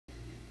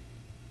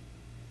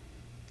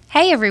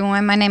Hey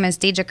everyone, my name is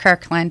Deedra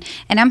Kirkland,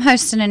 and I'm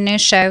hosting a new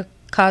show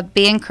called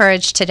Be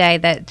Encouraged Today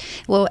that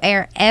will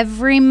air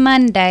every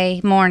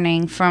Monday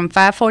morning from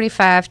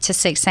 5:45 to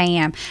 6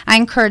 a.m. I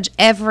encourage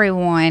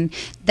everyone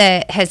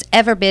that has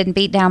ever been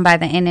beat down by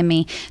the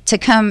enemy to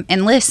come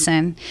and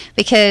listen,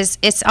 because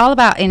it's all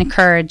about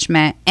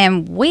encouragement,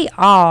 and we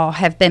all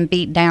have been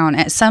beat down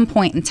at some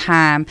point in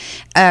time,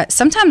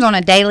 sometimes on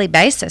a daily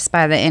basis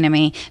by the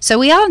enemy. So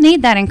we all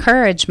need that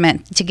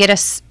encouragement to get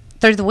us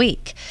through the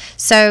week.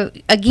 So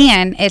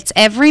again, it's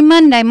every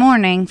Monday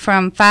morning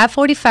from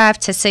 5:45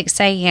 to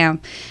 6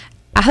 a.m.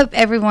 I hope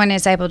everyone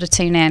is able to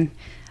tune in.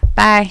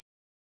 Bye.